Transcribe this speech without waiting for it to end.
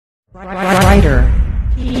Writer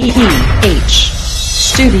PH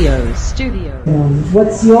Studios.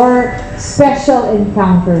 What's your special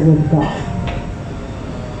encounter with God?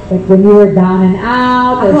 Like when you were down and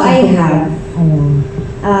out? Ako, I have.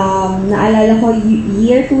 Naalala ko,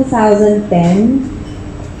 year 2010,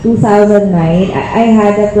 2009, I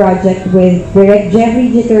had a project with Direct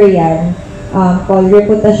Jeffrey Jitorian called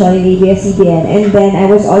Reputasyon in ABS-CBN, and then I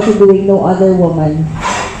was also doing No Other Woman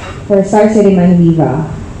for Star Cinema Viva.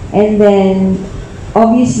 And then,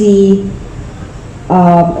 obviously,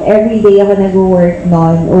 every day ako nag-work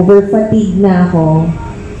noon, over-fatigue na ako,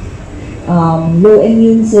 low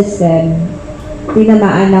immune system,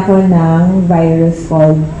 tinamaan ako ng virus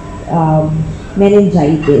called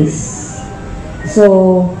meningitis.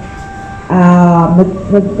 So,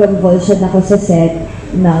 nag-convulsion ako sa set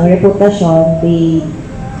ng Reputasyon.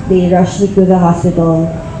 They rushed me to the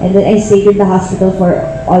hospital, and then I stayed in the hospital for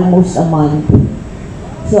almost a month.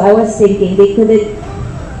 So I was thinking they couldn't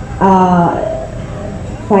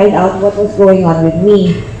find out what was going on with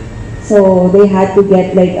me. So they had to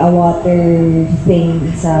get like a water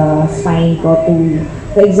thing sa spine ko to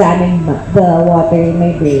examine the water in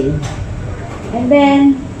my brain. And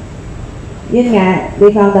then, yun nga,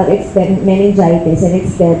 they found out it's meningitis and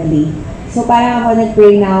it's deadly. So parang ako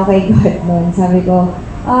nag-pray na ako kay God noon. Sabi ko,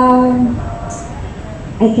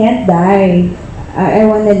 I can't die. I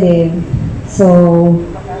wanna live. So,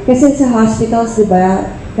 kasi sa hospitals, di ba,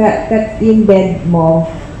 yung bed mo,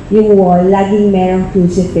 yung wall, laging merong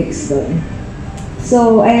crucifix doon.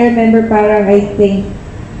 So, I remember parang I think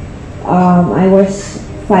I was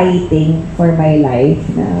fighting for my life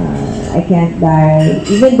na I can't die.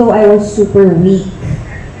 Even though I was super weak.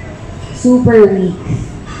 Super weak.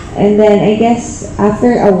 And then, I guess,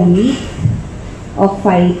 after a week of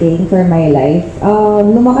fighting for my life,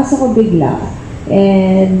 lumakas ako bigla.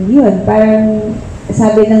 And yun, parang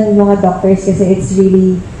sabi ng mga doctors kasi it's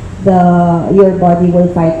really your body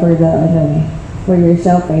will fight for for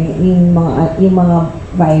yourself, yung mga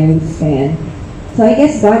virus kaya. So I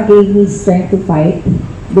guess God gave me strength to fight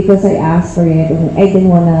because I asked for it and I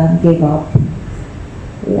didn't wanna give up.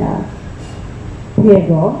 Yeah.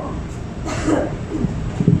 Diego?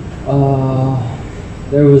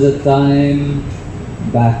 There was a time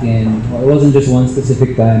back in, well, it wasn't just one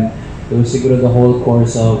specific time. It was siguro the whole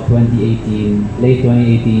course of 2018, late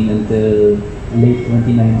 2018 until late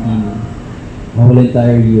 2019, the whole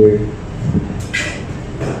entire year.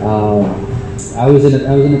 I was in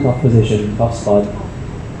a tough position, tough spot,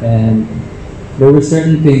 and there were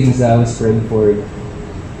certain things that I was praying for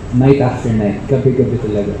night after night, gabi-gabi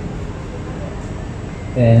talaga.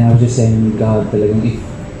 And I was just saying, God, talagang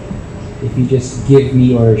if you just give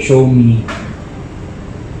me or show me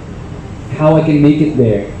how I can make it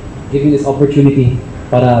there, give me this opportunity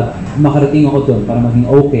para makarating ako doon, para maging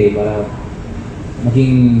okay, para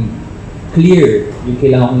maging clear yung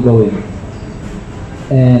kailangan kong gawin.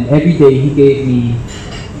 And every day, He gave me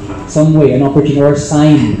some way, an opportunity or a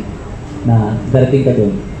sign na darating ka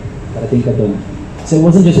doon. Darating ka doon. So it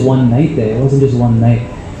wasn't just one night It wasn't just one night.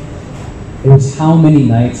 It was how many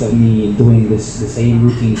nights of me doing the same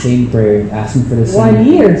routine, same prayer, asking for the same. 1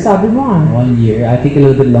 year, sabi mo. 1 year. I think a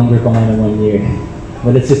little bit longer pa nga na 1 year.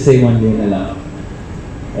 But let's just say 1 year na lang.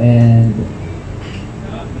 And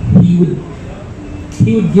he would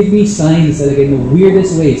give me signs like in the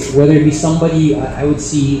weirdest ways. Whether it be somebody I would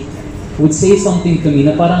see would say something to me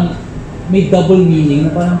na parang may double meaning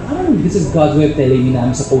na parang, this is God's way of telling me na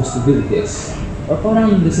I'm supposed to do this. Or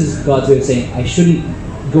parang this is God's way of saying I shouldn't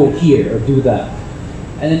go here or do that.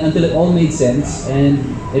 And then until it all made sense and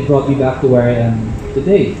it brought me back to where I am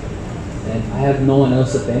today. And I have no one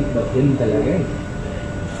else to thank but Him talaga.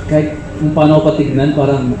 Kahit kung paano ko patignan,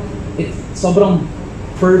 parang sobrang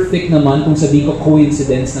perfect naman kung sabihin ko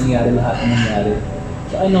coincidence nangyari lahat ng nangyari.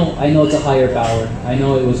 So I know it's a higher power. I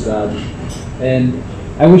know it was God. And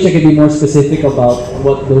I wish I could be more specific about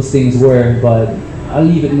what those things were, but I'll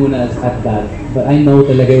leave it muna at that. But I know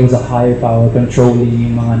talaga it was a higher power controlling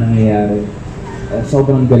yung mga nangyayari.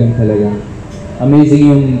 Sobrang galing talaga. Amazing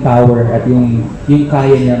yung power at yung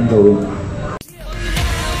kaya niyang gawin.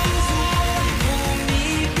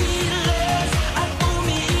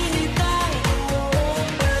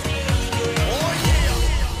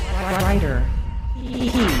 Writer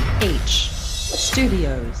PH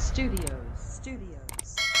Studios.